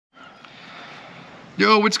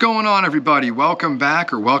Yo, what's going on, everybody? Welcome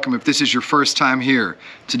back, or welcome if this is your first time here.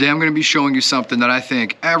 Today I'm going to be showing you something that I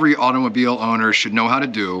think every automobile owner should know how to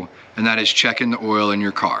do, and that is checking the oil in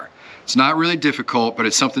your car. It's not really difficult, but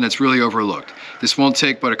it's something that's really overlooked. This won't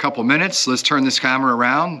take but a couple minutes. Let's turn this camera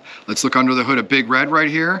around. Let's look under the hood of Big Red right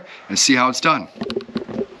here and see how it's done.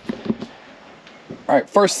 All right,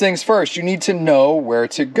 first things first, you need to know where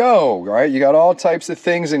to go, right? You got all types of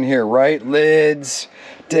things in here, right? Lids,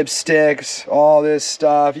 dipsticks, all this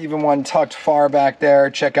stuff, even one tucked far back there.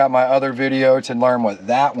 Check out my other video to learn what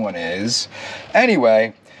that one is.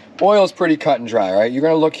 Anyway, oil is pretty cut and dry, right? You're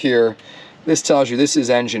gonna look here. This tells you this is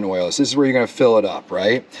engine oil. This is where you're gonna fill it up,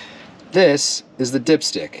 right? This is the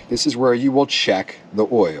dipstick. This is where you will check the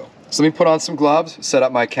oil. So let me put on some gloves, set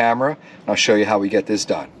up my camera, and I'll show you how we get this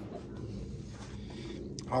done.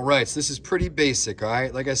 All right, so this is pretty basic, all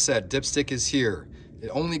right? Like I said, dipstick is here. It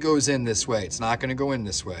only goes in this way. It's not gonna go in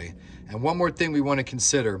this way. And one more thing we wanna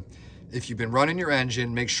consider, if you've been running your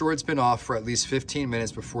engine, make sure it's been off for at least 15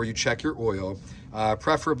 minutes before you check your oil.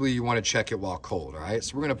 Preferably you wanna check it while cold, all right?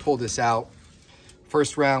 So we're gonna pull this out.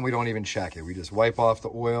 First round, we don't even check it. We just wipe off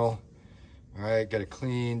the oil, all right? Get a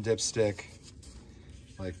clean dipstick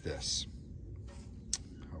like this.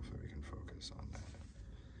 Hopefully we can focus on that.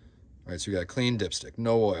 All right, so we got a clean dipstick,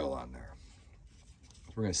 no oil on there.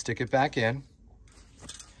 So we're gonna stick it back in.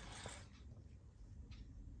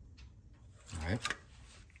 All right,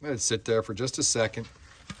 let it sit there for just a second.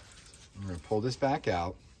 I'm gonna pull this back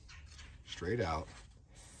out, straight out,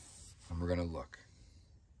 and we're gonna look.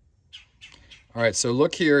 All right, so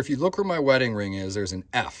look here. If you look where my wedding ring is, there's an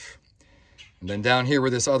F. And then down here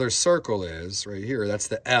where this other circle is, right here, that's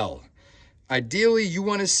the L. Ideally, you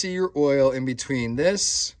wanna see your oil in between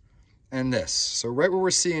this and this. So right where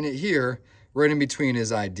we're seeing it here, right in between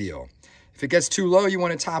is ideal. If it gets too low, you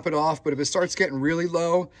want to top it off, but if it starts getting really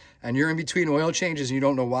low and you're in between oil changes and you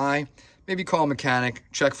don't know why, maybe call a mechanic,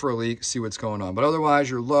 check for a leak, see what's going on. But otherwise,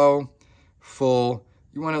 you're low, full,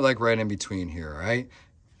 you want it like right in between here, all right?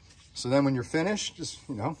 So then when you're finished, just,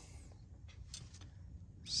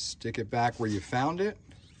 stick it back where you found it,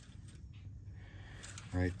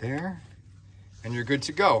 right there, and you're good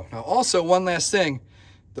to go. Now also, one last thing,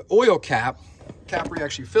 the oil cap where you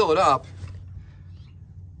actually fill it up,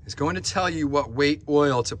 is going to tell you what weight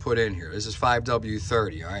oil to put in here. This is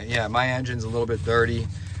 5W30, all right? Yeah, my engine's a little bit dirty.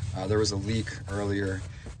 There was a leak earlier.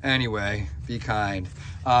 Anyway, be kind.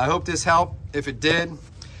 I hope this helped. If it did,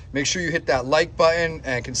 make sure you hit that like button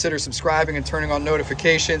and consider subscribing and turning on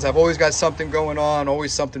notifications. I've always got something going on,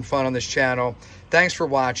 always something fun on this channel. Thanks for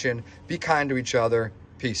watching. Be kind to each other.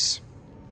 Peace.